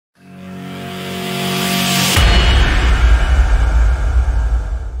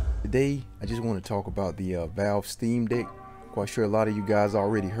Today, I just want to talk about the Valve Steam Deck. Quite sure a lot of you guys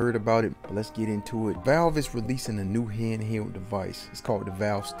already heard about it, but let's get into it. Valve is releasing a new handheld device. It's called the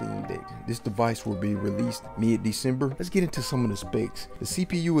Valve Steam Deck. This device will be released mid-December. Let's get into some of the specs. The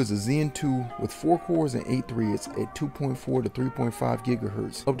CPU is a Zen 2 with 4 cores and 8 threads at 2.4 to 3.5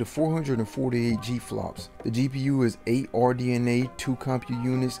 gigahertz, up to 448 G-flops. The GPU is 8 RDNA 2 compute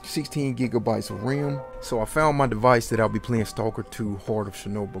units, 16 gigabytes of RAM. So I found my device that I'll be playing Stalker 2 Heart of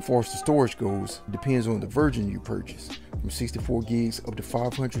Chernobyl. As far as the storage goes, it depends on the version you purchase. From 64 gigs up to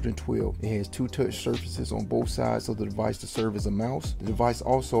 512. It has 2 touch surfaces on both sides of the device to serve as a mouse. The device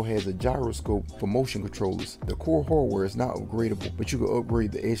also has a gyroscope for motion controllers. The core hardware is not upgradable, but you can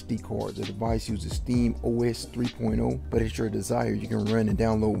upgrade the SD card. The device uses Steam OS 3.0, but at your desire, you can run and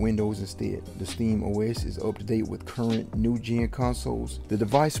download Windows instead. The Steam OS is up to date with current new gen consoles. The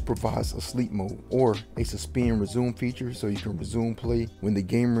device provides a sleep mode or a suspend resume feature, so you can resume play when the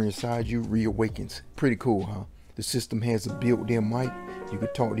gamer inside you reawakens. Pretty cool, huh? The system has a built-in mic. You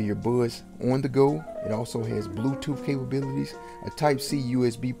can talk to your buds on the go. It also has Bluetooth capabilities, a Type-C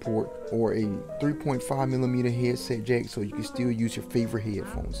USB port, or a 3.5mm headset jack, so you can still use your favorite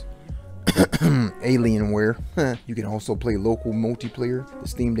headphones. Alienware. You can also play local multiplayer. The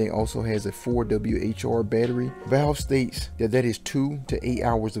Steam Deck also has a 4WHR battery. Valve states that is 2 to 8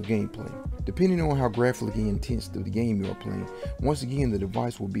 hours of gameplay, depending on how graphically intense the game you are playing. Once again, the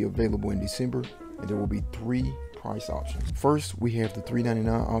device will be available in December, and there will be 3 price options. First, we have the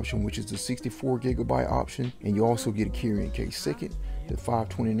 $399 option, which is the 64 gigabyte option, and you also get a carrying case. Second, the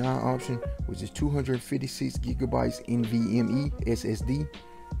 $529 option, which is 256 gigabytes NVMe SSD,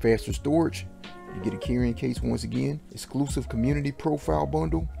 faster storage. You get a carrying case once again, exclusive community profile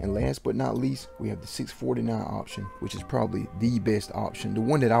bundle, and last but not least, we have the $649 option, which is probably the best option, the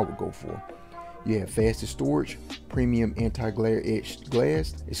one that I would go for. You have faster storage, premium anti-glare etched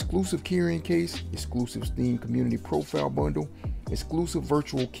glass, exclusive carrying case, exclusive Steam community profile bundle, exclusive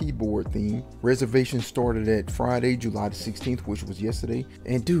virtual keyboard theme. Reservation started at Friday, July the 16th, which was yesterday.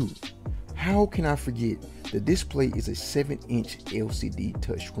 And dude, how can I forget? The display is a 7-inch LCD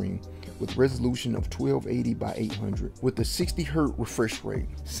touchscreen with resolution of 1280 by 800 with a 60Hz refresh rate.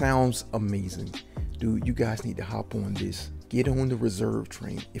 Sounds amazing. Dude, you guys need to hop on this. Get on the reserve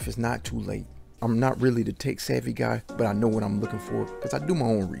train if it's not too late. I'm not really the tech savvy guy, but I know what I'm looking for because I do my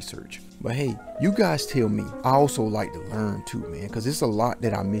own research. But hey, you guys tell me. I also like to learn too, man, because there's a lot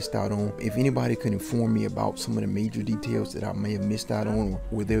that I missed out on. If anybody could inform me about some of the major details that I may have missed out on, or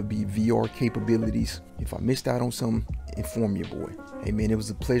where there be VR capabilities, if I missed out on something, inform your boy. Hey man, it was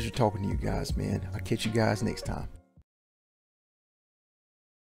a pleasure talking to you guys, man. I'll catch you guys next time.